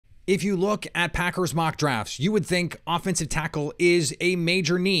If you look at Packers mock drafts, you would think offensive tackle is a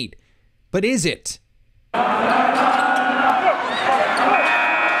major need. But is it?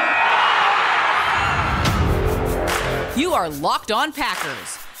 You are Locked On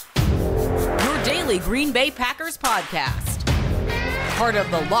Packers, your daily Green Bay Packers podcast. Part of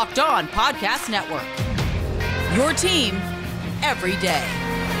the Locked On Podcast Network, your team every day.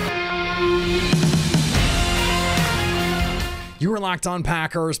 You are Locked On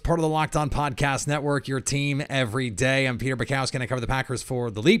Packers, part of the Locked On Podcast Network, your team every day. I'm Peter Bukowski, and I cover the Packers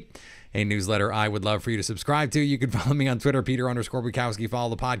for The Leap, a newsletter I would love for you to subscribe to. You can follow me on Twitter, Peter_Bukowski. Follow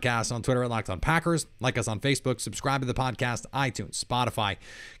the podcast on Twitter at Locked On Packers. Like us on Facebook. Subscribe to the podcast, iTunes, Spotify,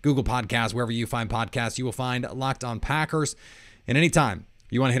 Google Podcasts, wherever you find podcasts, you will find Locked On Packers. And anytime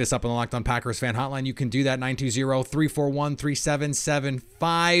you want to hit us up on the Locked On Packers fan hotline, you can do that,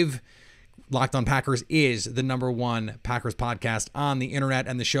 920-341-3775. Locked On Packers is the #1 Packers podcast on the internet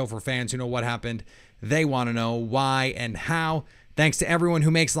and the show for fans who know what happened. They want to know why and how. Thanks to everyone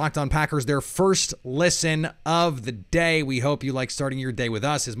who makes Locked On Packers their first listen of the day. We hope you like starting your day with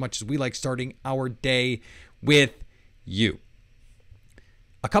us as much as we like starting our day with you.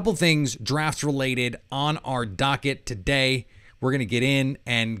 A couple things drafts related on our docket today. We're going to get in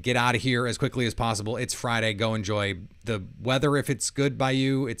and get out of here as quickly as possible. It's Friday. Go enjoy the weather if it's good by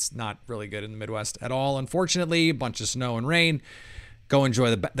you. It's not really good in the Midwest at all, unfortunately. A bunch of snow and rain. Go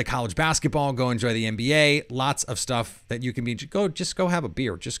enjoy the college basketball. Go enjoy the NBA. Lots of stuff that you can be. Just go have a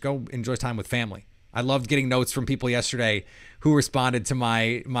beer. Just go enjoy time with family. I loved getting notes from people yesterday who responded to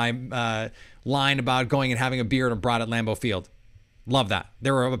my line about going and having a beer at a brat at Lambeau Field. Love that.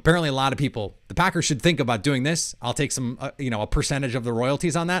 There were apparently a lot of people. The Packers should think about doing this. I'll take some, a percentage of the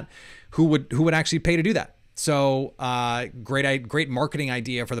royalties on that. Who would actually pay to do that? So great marketing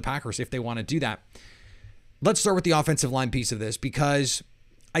idea for the Packers if they want to do that. Let's start with the offensive line piece of this, because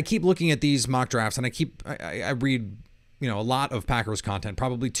I keep looking at these mock drafts and I read, a lot of Packers content,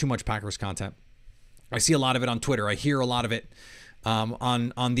 probably too much Packers content. I see a lot of it on Twitter. I hear a lot of it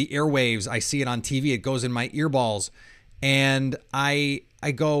on the airwaves. I see it on TV. It goes in my earballs. And I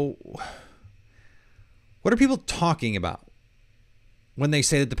go, what are people talking about when they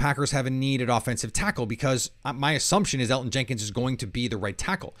say that the Packers have a need at offensive tackle? Because my assumption is Elgton Jenkins is going to be the right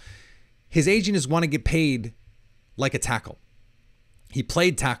tackle. His agent is want to get paid like a tackle. He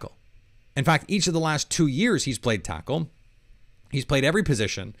played tackle. In fact, each of the last 2 years he's played tackle. He's played every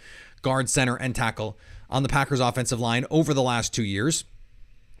position, guard, center, and tackle on the Packers offensive line over the last 2 years.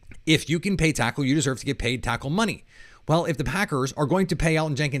 If you can pay tackle, you deserve to get paid tackle money. Well, if the Packers are going to pay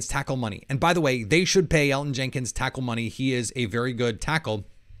Elgton Jenkins tackle money, and by the way, they should pay Elgton Jenkins tackle money. He is a very good tackle.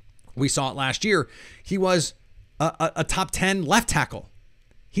 We saw it last year. He was a top 10 left tackle.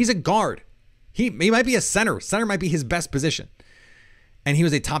 He's a guard. He might be a center. Center might be his best position. And he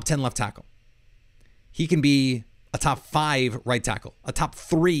was a top 10 left tackle. He can be a top 5 right tackle, a top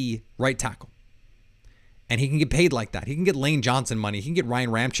 3 right tackle. And he can get paid like that. He can get Lane Johnson money. He can get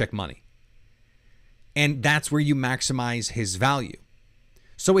Ryan Ramczyk money. And that's where you maximize his value.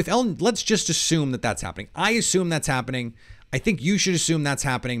 So if Elgton, let's just assume that that's happening. I assume that's happening. I think you should assume that's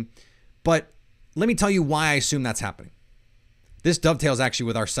happening. But let me tell you why I assume that's happening. This dovetails actually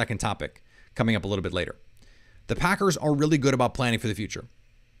with our second topic coming up a little bit later. The Packers are really good about planning for the future.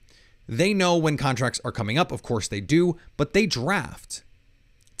 They know when contracts are coming up. Of course they do. But they draft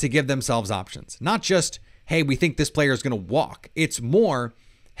to give themselves options. Not just, hey, we think this player is going to walk. It's more,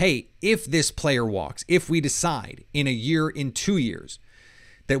 hey, if this player walks, if we decide in a year, in 2 years,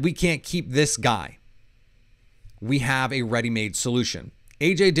 that we can't keep this guy, we have a ready-made solution.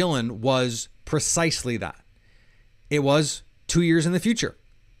 A.J. Dillon was precisely that. It was 2 years in the future.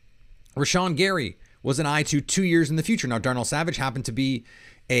 Rashawn Gary was an eye to 2 years in the future. Now, Darnell Savage happened to be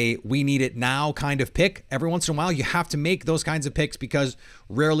a we need it now kind of pick. Every once in a while, you have to make those kinds of picks because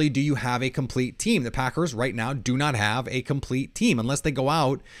rarely do you have a complete team. The Packers right now do not have a complete team unless they go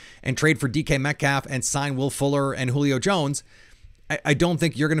out and trade for DK Metcalf and sign Will Fuller and Julio Jones. I don't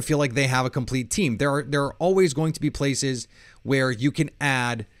think you're going to feel like they have a complete team. There are always going to be places where you can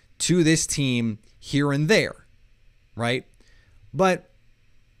add to this team here and there, right? But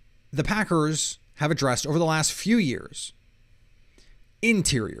the Packers have addressed over the last few years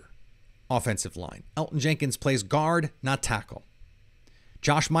interior offensive line. Elgton Jenkins plays guard, not tackle.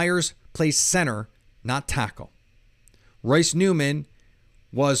 Josh Myers plays center, not tackle. Royce Newman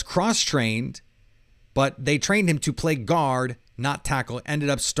was cross-trained, but they trained him to play guard, not tackle. Ended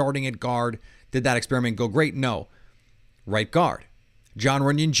up starting at guard. Did that experiment go great? No. Right guard. John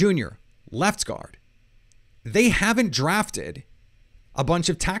Runyon Jr., left guard. They haven't drafted a bunch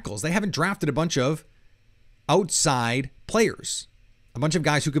of tackles. They haven't drafted a bunch of outside players. A bunch of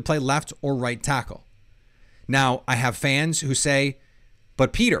guys who could play left or right tackle. Now, I have fans who say,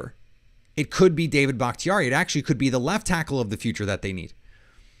 but Peter, it could be David Bakhtiari. It actually could be the left tackle of the future that they need.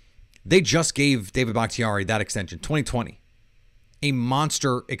 They just gave David Bakhtiari that extension, 2020. A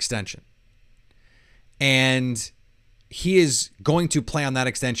monster extension. And he is going to play on that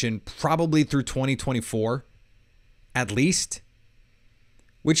extension probably through 2024, at least.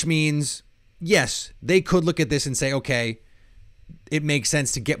 Which means, yes, they could look at this and say, okay, it makes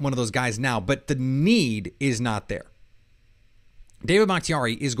sense to get one of those guys now, but the need is not there. David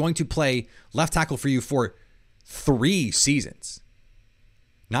Bakhtiari is going to play left tackle for you for 3 seasons.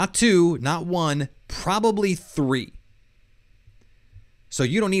 Not 2, not 1, probably 3. So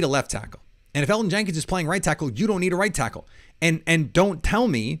you don't need a left tackle. And if Elgton Jenkins is playing right tackle, you don't need a right tackle. And don't tell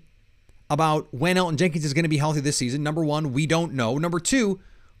me about when Elgton Jenkins is going to be healthy this season. Number 1, we don't know. Number 2,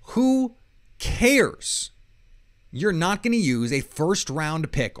 who cares? You're not going to use a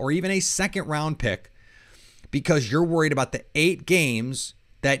first-round pick or even a second-round pick because you're worried about the 8 games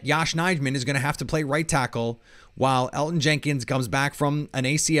that Josh Nijman is going to have to play right tackle while Elgton Jenkins comes back from an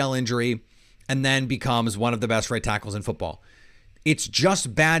ACL injury and then becomes one of the best right tackles in football. It's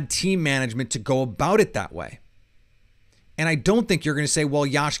just bad team management to go about it that way. And I don't think you're going to say, well,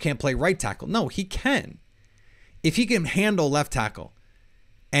 Josh can't play right tackle. No, he can. If he can handle left tackle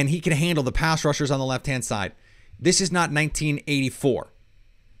and he can handle the pass rushers on the left-hand side, this is not 1984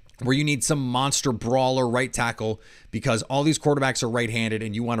 where you need some monster brawler right tackle because all these quarterbacks are right-handed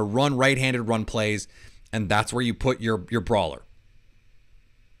and you want to run right-handed run plays, and that's where you put your brawler.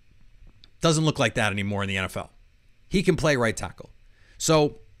 Doesn't look like that anymore in the NFL. He can play right tackle.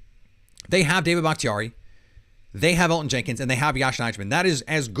 So they have David Bakhtiari, they have Elgton Jenkins, and they have Josh Nijman. That is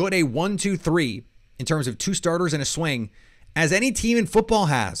as good a 1-2-3 in terms of 2 starters and a swing as any team in football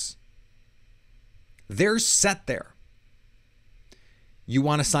has. They're set there. You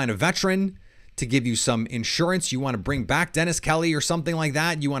want to sign a veteran to give you some insurance. You want to bring back Dennis Kelly or something like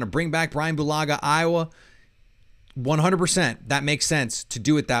that. You want to bring back Brian Bulaga, Iowa. 100%. That makes sense to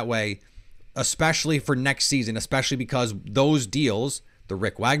do it that way, especially for next season, especially because those deals, the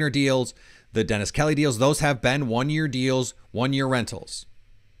Rick Wagner deals, the Dennis Kelly deals, those have been 1-year deals, 1-year rentals.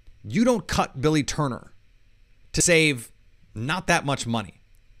 You don't cut Billy Turner to save not that much money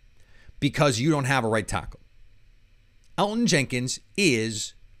because you don't have a right tackle. Elgton Jenkins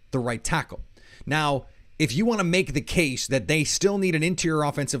is the right tackle. Now, if you want to make the case that they still need an interior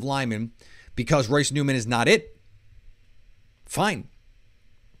offensive lineman because Royce Newman is not it, fine.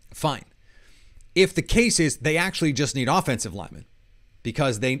 If the case is they actually just need offensive linemen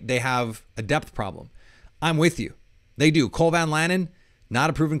because they have a depth problem, I'm with you. They do. Cole Van Lanen, not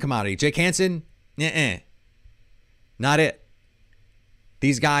a proven commodity. Jake Hansen, not it.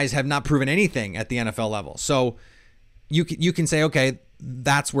 These guys have not proven anything at the NFL level. So you can say, okay,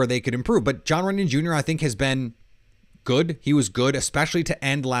 that's where they could improve. But John Runyon Jr., I think, has been good. He was good, especially to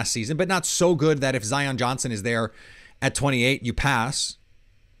end last season, but not so good that if Zion Johnson is there at 28, you pass.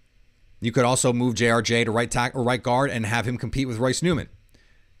 You could also move JRJ to right tackle or right guard and have him compete with Royce Newman.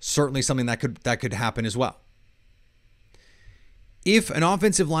 Certainly something that could happen as well. If an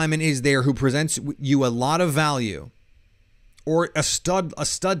offensive lineman is there who presents you a lot of value, or a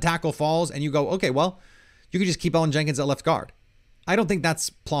stud tackle falls and you go, okay, well, you could just keep Elgton Jenkins at left guard. I don't think that's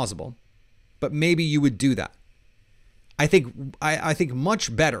plausible, but maybe you would do that. I think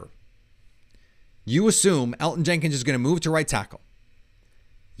much better. You assume Elgton Jenkins is going to move to right tackle.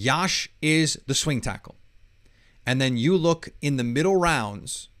 Josh is the swing tackle. And then you look in the middle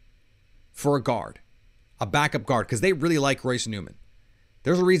rounds for a guard, a backup guard, because they really like Royce Newman.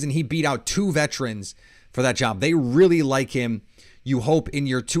 There's a reason he beat out 2 veterans for that job. They really like him. You hope in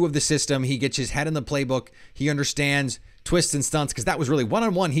year 2 of the system, he gets his head in the playbook. He understands twists and stunts because that was really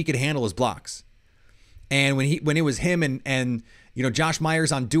one-on-one. He could handle his blocks. And when it was him and Josh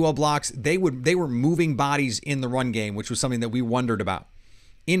Myers on duo blocks, they were moving bodies in the run game, which was something that we wondered about.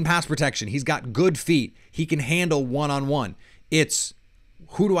 In pass protection, he's got good feet. He can handle one-on-one. It's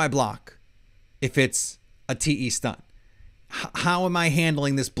who do I block if it's a TE stunt? How am I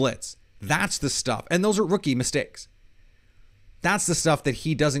handling this blitz? That's the stuff. And those are rookie mistakes. That's the stuff that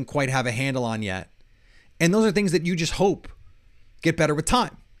he doesn't quite have a handle on yet. And those are things that you just hope get better with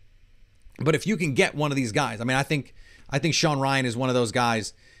time. But if you can get one of these guys, I think Sean Ryan is one of those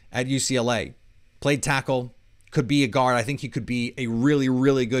guys at UCLA. Played tackle, could be a guard. I think he could be a really,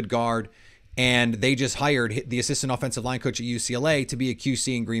 really good guard. And they just hired the assistant offensive line coach at UCLA to be a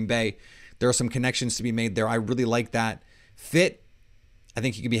QC in Green Bay. There are some connections to be made there. I really like that fit. I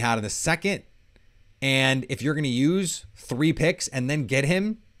think he could be had in the second. And if you're going to use 3 picks and then get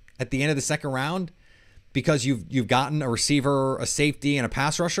him at the end of the second round, because you've gotten a receiver, a safety, and a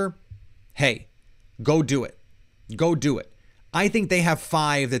pass rusher, hey, go do it. Go do it. I think they have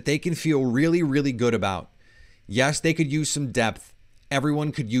 5 that they can feel really, really good about. Yes, they could use some depth.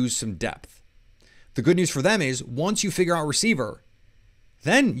 Everyone could use some depth. The good news for them is once you figure out receiver,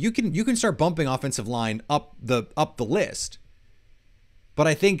 then you can start bumping offensive line up the list. But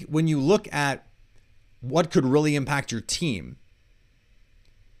I think when you look at what could really impact your team,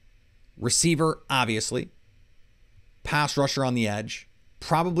 receiver, obviously, pass rusher on the edge,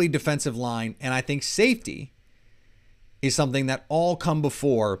 probably defensive line, and I think safety is something that all come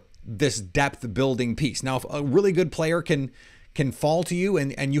before this depth building piece. Now, if a really good player can fall to you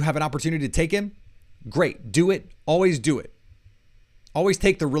and you have an opportunity to take him, great. Do it. Always do it. Always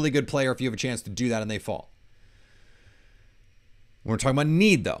take the really good player if you have a chance to do that and they fall. When we're talking about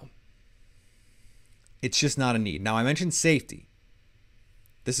need, though, it's just not a need. Now, I mentioned safety.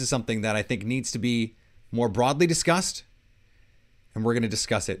 This is something that I think needs to be more broadly discussed, and we're going to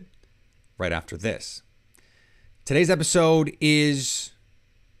discuss it right after this. Today's episode is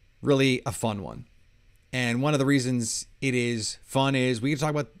really a fun one. And one of the reasons it is fun is we can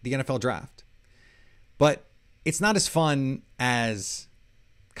talk about the NFL draft. But it's not as fun as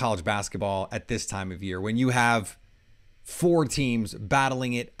college basketball at this time of year when you have 4 teams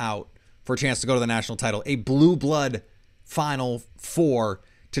battling it out for a chance to go to the national title, a blue blood Final Four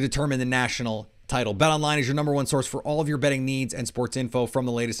to determine the national title. BetOnline is your number one source for all of your betting needs and sports info, from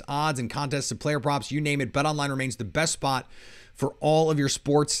the latest odds and contests to player props, you name it. BetOnline remains the best spot for all of your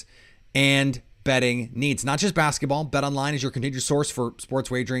sports and betting needs. Not just basketball. BetOnline is your continued source for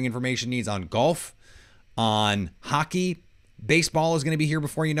sports wagering information needs on golf, on hockey. Baseball is going to be here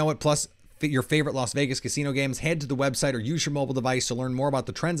before you know it, plus your favorite Las Vegas casino games. Head to the website or use your mobile device to learn more about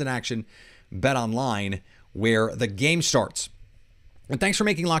the trends in action. BetOnline, where the game starts. And thanks for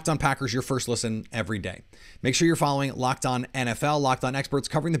making Locked On Packers your first listen every day. Make sure you're following Locked On NFL, Locked On Experts,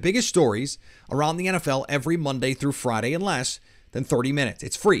 covering the biggest stories around the NFL every Monday through Friday in less than 30 minutes.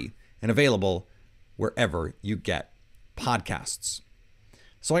 It's free and available wherever you get podcasts.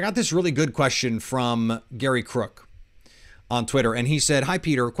 So I got this really good question from Gary Crook on Twitter, and he said, "Hi,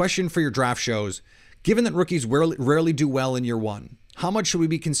 Peter, question for your draft shows. Given that rookies rarely do well in year one, how much should we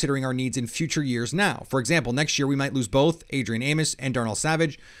be considering our needs in future years now? For example, next year we might lose both Adrian Amos and Darnell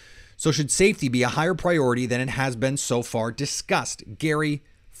Savage. So should safety be a higher priority than it has been so far discussed?" Gary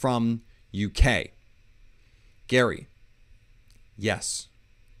from UK. Gary, yes.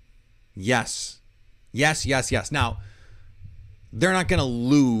 Yes. Yes, yes, yes. Now, they're not going to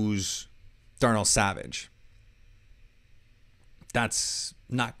lose Darnell Savage. That's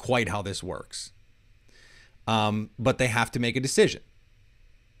not quite how this works. But they have to make a decision.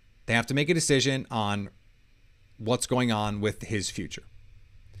 They have to make a decision on what's going on with his future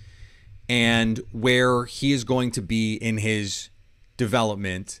and where he is going to be in his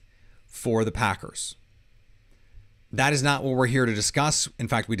development for the Packers. That is not what we're here to discuss. In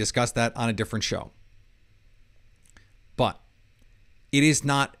fact, we discussed that on a different show. But it is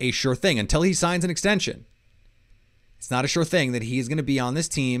not a sure thing until he signs an extension. It's not a sure thing that he is going to be on this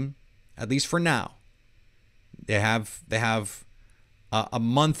team, at least for now. They have a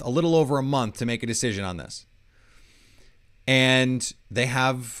month, a little over a month to make a decision on this. And they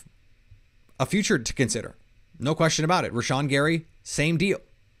have a future to consider. No question about it. Rashawn Gary, same deal.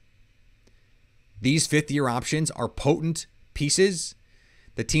 These fifth-year options are potent pieces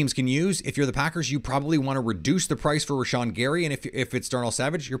that teams can use. If you're the Packers, you probably want to reduce the price for Rashawn Gary. And if it's Darnell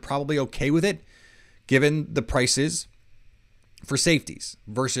Savage, you're probably okay with it, given the prices for safeties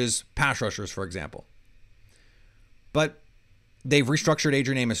versus pass rushers, for example. But they've restructured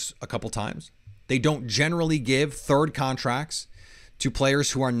Adrian Amos a couple times. They don't generally give third contracts to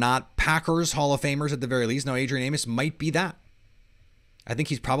players who are not Packers Hall of Famers at the very least. Now, Adrian Amos might be that. I think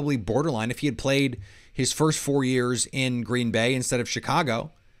he's probably borderline. If he had played his first 4 years in Green Bay instead of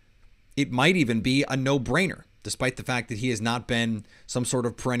Chicago, it might even be a no-brainer, despite the fact that he has not been some sort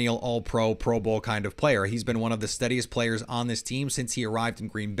of perennial all-pro, Pro Bowl kind of player. He's been one of the steadiest players on this team since he arrived in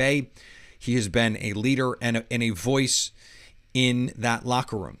Green Bay. He has been a leader and a voice in that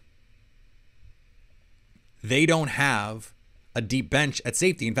locker room. They don't have a deep bench at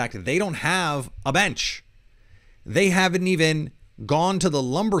safety. In fact, they don't have a bench. They haven't even gone to the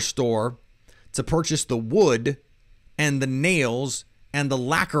lumber store to purchase the wood and the nails and the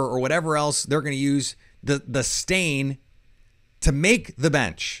lacquer or whatever else they're going to use, the stain to make the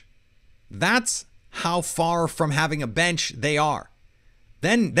bench. That's how far from having a bench they are.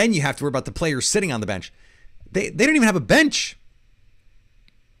 Then you have to worry about the players sitting on the bench. They don't even have a bench.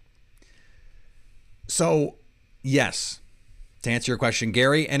 So, yes, to answer your question,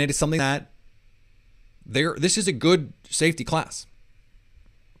 Gary, and it is something that This is a good safety class.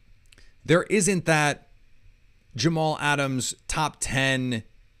 There isn't that Jamal Adams top 10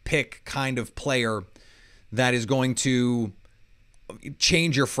 pick kind of player that is going to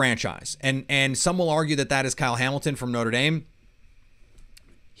change your franchise. And some will argue that is Kyle Hamilton from Notre Dame.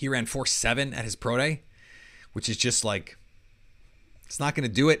 He ran 4.7 at his pro day, which is just like, it's not going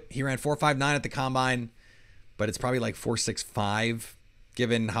to do it. He ran 4.59 at the combine, but it's probably like 4.65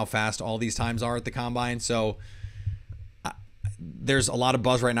 given how fast all these times are at the combine. So there's a lot of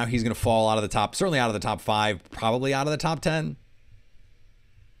buzz right now. He's going to fall out of the top, certainly out of the top 5, probably out of the top 10.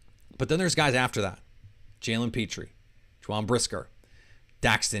 But then there's guys after that. Jalen Petrie, Juwan Brisker,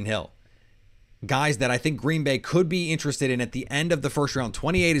 Daxton Hill. Guys that I think Green Bay could be interested in at the end of the first round.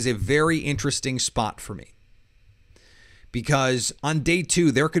 28 is a very interesting spot for me. Because on day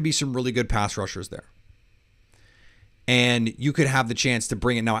 2, there could be some really good pass rushers there. And you could have the chance to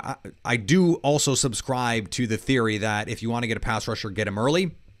bring it. Now, I do also subscribe to the theory that if you want to get a pass rusher, get him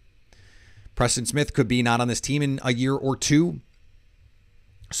early. Preston Smith could be not on this team in a year or 2.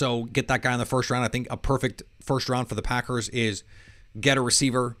 So get that guy in the first round. I think a perfect first round for the Packers is get a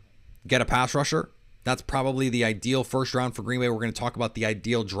receiver, get a pass rusher. That's probably the ideal first round for Green Bay. We're going to talk about the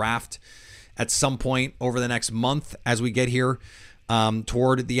ideal draft at some point over the next month as we get here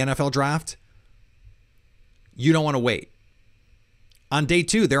toward the NFL draft. You don't want to wait. On day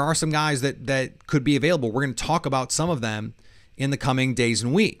 2, there are some guys that could be available. We're going to talk about some of them in the coming days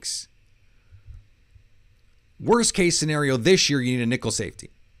and weeks. Worst case scenario this year, you need a nickel safety.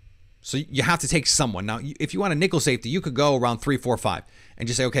 So you have to take someone. Now, if you want a nickel safety, you could go around 3, 4, 5 and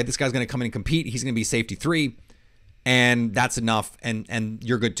just say, okay, this guy's going to come in and compete. He's going to be safety 3, and that's enough, and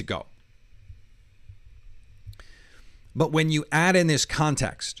you're good to go. But when you add in this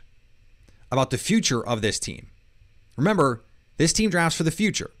context about the future of this team, remember, this team drafts for the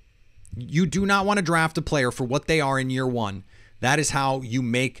future. You do not want to draft a player for what they are in year 1. That is how you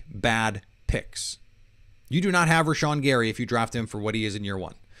make bad picks. You do not have Rashawn Gary if you draft him for what he is in year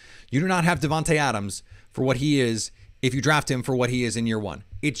 1. You do not have Devontae Adams for what he is if you draft him for what he is in year 1.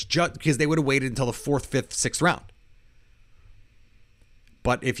 It's just because they would have waited until the 4th, 5th, 6th round.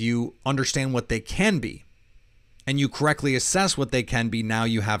 But if you understand what they can be and you correctly assess what they can be, now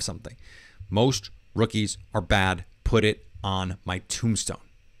you have something. Most rookies are bad. Put it on my tombstone.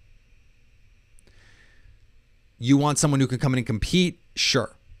 You want someone who can come in and compete?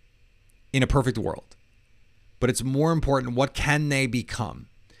 Sure. In a perfect world. But it's more important, what can they become?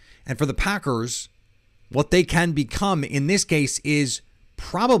 And for the Packers, what they can become in this case is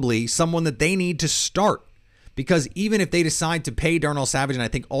probably someone that they need to start. Because even if they decide to pay Darnell Savage, and I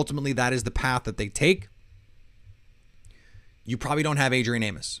think ultimately that is the path that they take, you probably don't have Adrian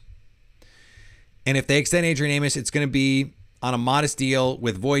Amos. And if they extend Adrian Amos, it's going to be on a modest deal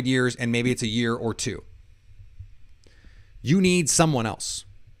with void years, and maybe it's a year or 2. You need someone else.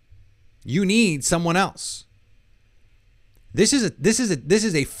 You need someone else. This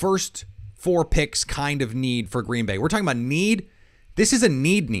is a first 4 picks kind of need for Green Bay. We're talking about need. This is a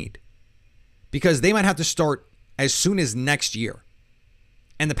need. Because they might have to start as soon as next year.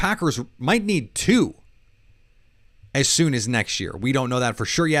 And the Packers might need 2 as soon as next year. We don't know that for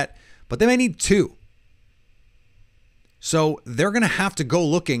sure yet, but they may need 2. So they're going to have to go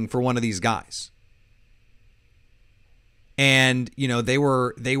looking for one of these guys. And, you know, they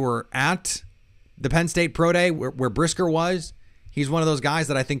were at the Penn State Pro Day where Brisker was. He's one of those guys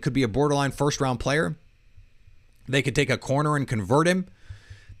that I think could be a borderline first-round player. They could take a corner and convert him.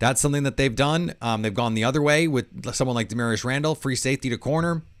 That's something that they've done. They've gone the other way with someone like Demarius Randall, free safety to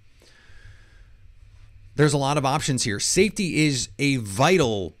corner. There's a lot of options here. Safety is a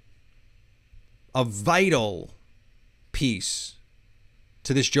vital piece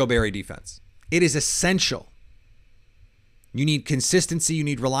to this Joe Barry defense. It is essential. You need consistency, you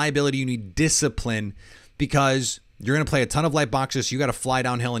need reliability, you need discipline, because you're going to play a ton of light boxes. You got to fly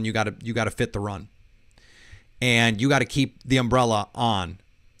downhill, and you got to fit the run. And you got to keep the umbrella on,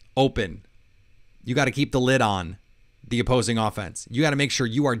 open. You got to keep the lid on the opposing offense. You got to make sure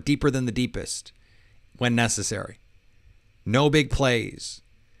you are deeper than the deepest when necessary. No big plays.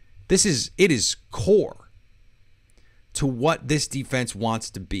 It is core to what this defense wants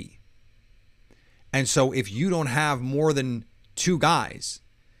to be. And so if you don't have more than 2 guys,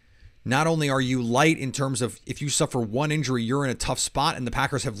 not only are you light in terms of if you suffer one injury, you're in a tough spot, and the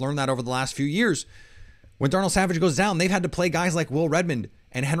Packers have learned that over the last few years. When Darnell Savage goes down, they've had to play guys like Will Redmond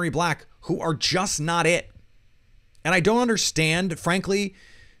and Henry Black who are just not it. And I don't understand, frankly,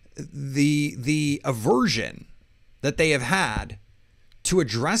 the aversion that they have had to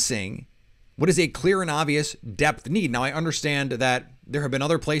addressing what is a clear and obvious depth need. Now, I understand that there have been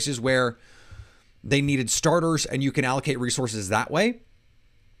other places where they needed starters and you can allocate resources that way.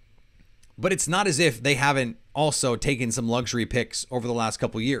 But it's not as if they haven't also taken some luxury picks over the last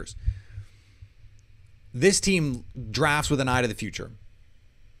couple of years. This team drafts with an eye to the future.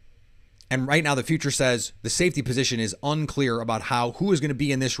 And right now the future says the safety position is unclear about who is going to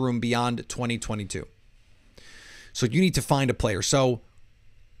be in this room beyond 2022. So you need to find a player. So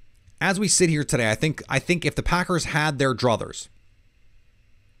as we sit here today, I think if the Packers had their druthers,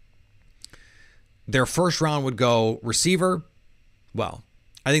 their first round would go receiver. Well,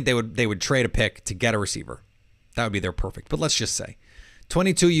 I think they would trade a pick to get a receiver. That would be their perfect. But let's just say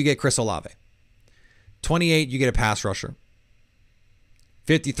 22, you get Chris Olave. 28, you get a pass rusher.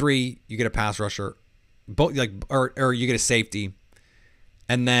 53, you get a pass rusher. Both or you get a safety.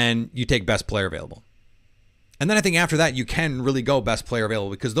 And then you take best player available. And then I think after that, you can really go best player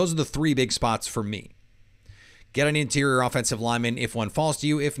available because those are the three big spots for me. Get an interior offensive lineman if one falls to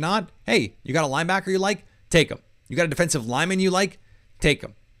you. If not, hey, you got a linebacker you like? Take him. You got a defensive lineman you like? Take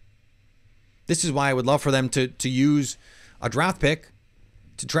him. This is why I would love for them to use a draft pick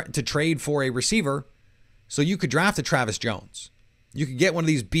to trade for a receiver so you could draft a Travis Jones. You could get one of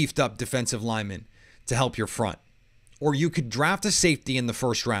these beefed up defensive linemen to help your front. Or you could draft a safety in the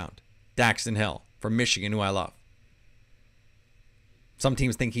first round, Daxton Hill from Michigan, who I love. Some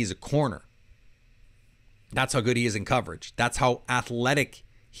teams think he's a corner. That's how good he is in coverage. That's how athletic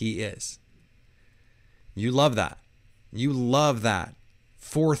he is. You love that. You love that.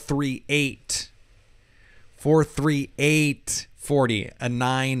 4.38. 4.38 40. A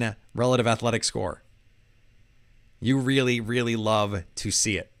 9 relative athletic score. You really, really love to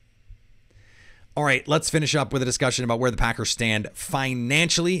see it. All right, let's finish up with a discussion about where the Packers stand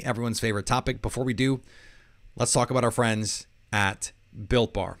financially, everyone's favorite topic. Before we do, let's talk about our friends at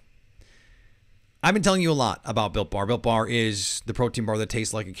Built Bar. I've been telling you a lot about Built Bar. Built Bar is the protein bar that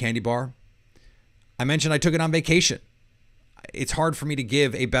tastes like a candy bar. I mentioned I took it on vacation. It's hard for me to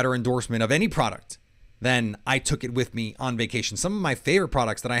give a better endorsement of any product than I took it with me on vacation. Some of my favorite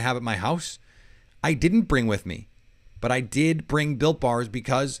products that I have at my house, I didn't bring with me, but I did bring Built Bars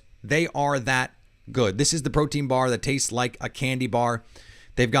because they are that good. This is the protein bar that tastes like a candy bar.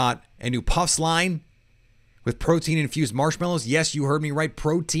 They've got a new Puffs line with protein-infused marshmallows. Yes, you heard me right.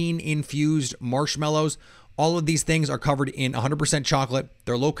 Protein-infused marshmallows. All of these things are covered in 100% chocolate.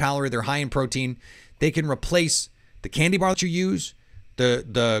 They're low-calorie. They're high in protein. They can replace the candy bar that you use,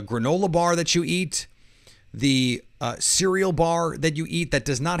 the granola bar that you eat, the cereal bar that you eat that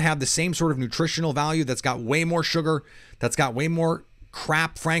does not have the same sort of nutritional value, that's got way more sugar, that's got way more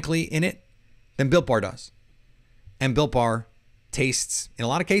crap, frankly, in it than Built Bar does. And Built Bar tastes, in a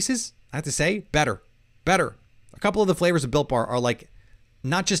lot of cases, I have to say, better. A couple of the flavors of Built Bar are like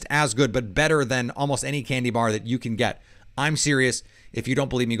not just as good, but better than almost any candy bar that you can get. I'm serious. If you don't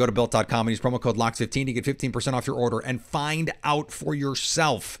believe me, go to Built.com and use promo code LOCKED15 to get 15% off your order and find out for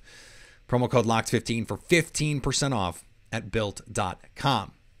yourself. Promo code LOCKED15 for 15% off at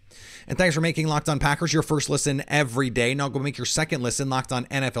Built.com. And thanks for making Locked On Packers your first listen every day. Now go make your second listen Locked On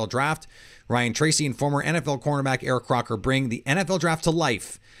NFL Draft. Ryan Tracy and former NFL cornerback Eric Crocker bring the NFL Draft to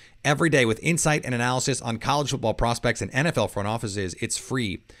life every day with insight and analysis on college football prospects and NFL front offices. It's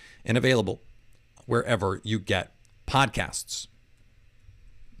free and available wherever you get podcasts.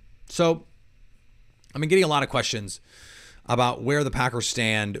 So I've been getting a lot of questions about where the Packers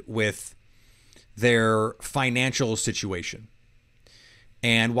stand with their financial situation.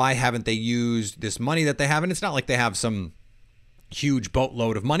 And why haven't they used this money that they have? And it's not like they have some huge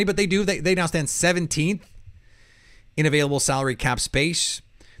boatload of money, but they do. They now stand 17th in available salary cap space.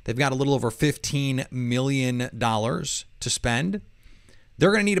 They've got a little over $15 million to spend.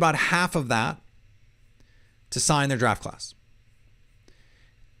 They're going to need about half of that to sign their draft class.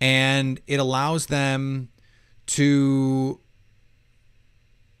 And it allows them to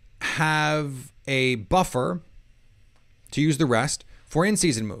have a buffer to use the rest for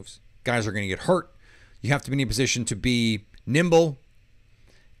in-season moves. Guys are going to get hurt. You have to be in a position to be nimble.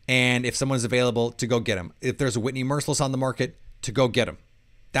 And if someone's available, to go get them. If there's a Whitney Merciless on the market, to go get them.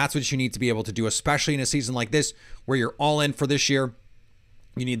 That's what you need to be able to do, especially in a season like this where you're all in for this year.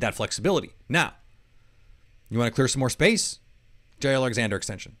 You need that flexibility. Now, you want to clear some more space? J. Alexander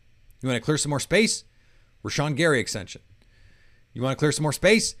extension. You want to clear some more space? Rashawn Gary extension. You want to clear some more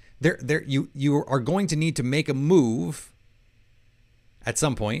space? You are going to need to make a move at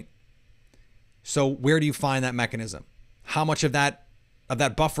some point. So where do you find that mechanism? How much of that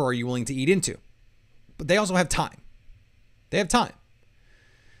buffer are you willing to eat into? But they also have time. They have time.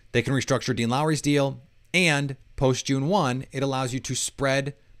 They can restructure Dean Lowry's deal, and post June 1, it allows you to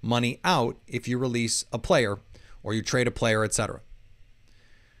spread money out if you release a player or you trade a player, etc.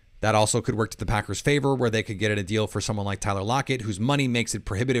 That also could work to the Packers' favor, where they could get a deal for someone like Tyler Lockett, whose money makes it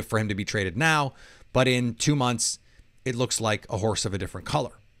prohibitive for him to be traded now. But in 2 months, it looks like a horse of a different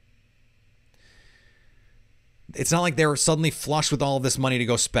color. It's not like they're suddenly flush with all of this money to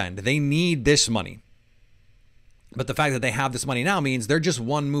go spend. They need this money. But the fact that they have this money now means they're just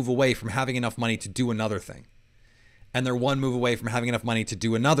one move away from having enough money to do another thing. And they're one move away from having enough money to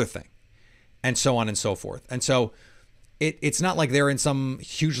do another thing. And so on and so forth. And so it's not like they're in some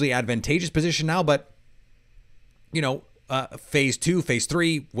hugely advantageous position now, but, phase 2, phase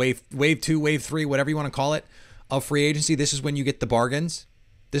 3, wave 2, wave 3, whatever you want to call it, of free agency. This is when you get the bargains.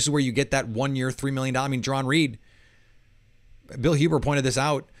 This is where you get that 1 year, $3 million. I mean, John Reed, Bill Huber pointed this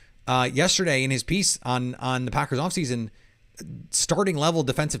out yesterday in his piece on the Packers offseason. Starting level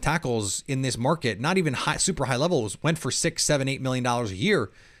defensive tackles in this market, not even super high levels, went for $6, $7, $8 million a year.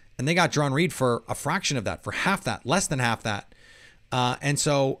 And they got John Reed for a fraction of that, for half that, less than half that. And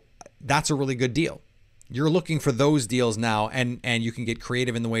so that's a really good deal. You're looking for those deals now, and you can get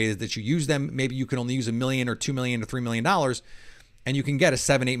creative in the way that you use them. Maybe you can only use $1 million or $2 million or $3 million, and you can get a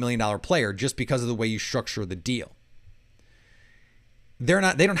 $7, $8 million player just because of the way you structure the deal. They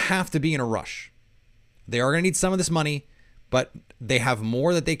don't have to be in a rush. They are going to need some of this money, but they have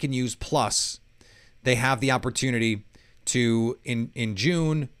more that they can use. Plus, they have the opportunity to, in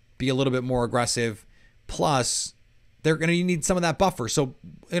June, be a little bit more aggressive. Plus, they're going to need some of that buffer. So,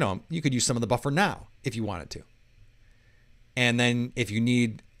 you could use some of the buffer now if you wanted to. And then if you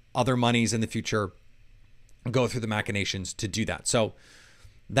need other monies in the future, go through the machinations to do that. So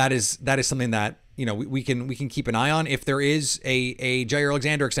that is something that, we can keep an eye on. If there is a Jair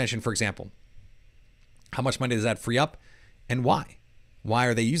Alexander extension, for example, how much money does that free up, and why? Why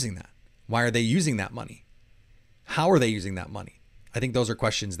are they using that? Why are they using that money? How are they using that money? I think those are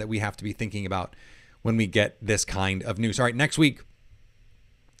questions that we have to be thinking about when we get this kind of news. All right, next week,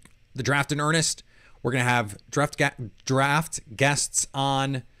 the draft in earnest. We're going to have draft guests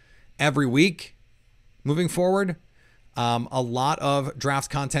on every week moving forward. A lot of draft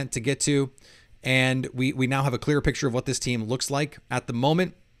content to get to. And we now have a clearer picture of what this team looks like at the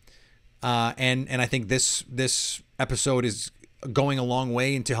moment. And I think this episode is going a long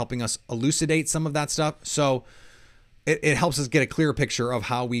way into helping us elucidate some of that stuff. So it helps us get a clear picture of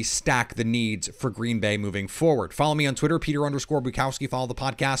how we stack the needs for Green Bay moving forward. Follow me on Twitter, Peter_Bukowski. Follow the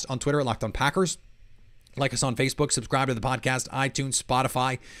podcast on Twitter, Locked On Packers. Like us on Facebook. Subscribe to the podcast, iTunes,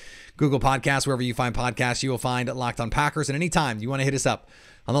 Spotify, Google Podcasts, wherever you find podcasts, you will find Locked On Packers. And anytime you want to hit us up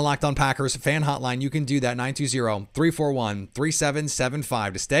on the Locked On Packers fan hotline, you can do that,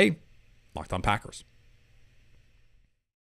 920-341-3775 to stay Locked On Packers.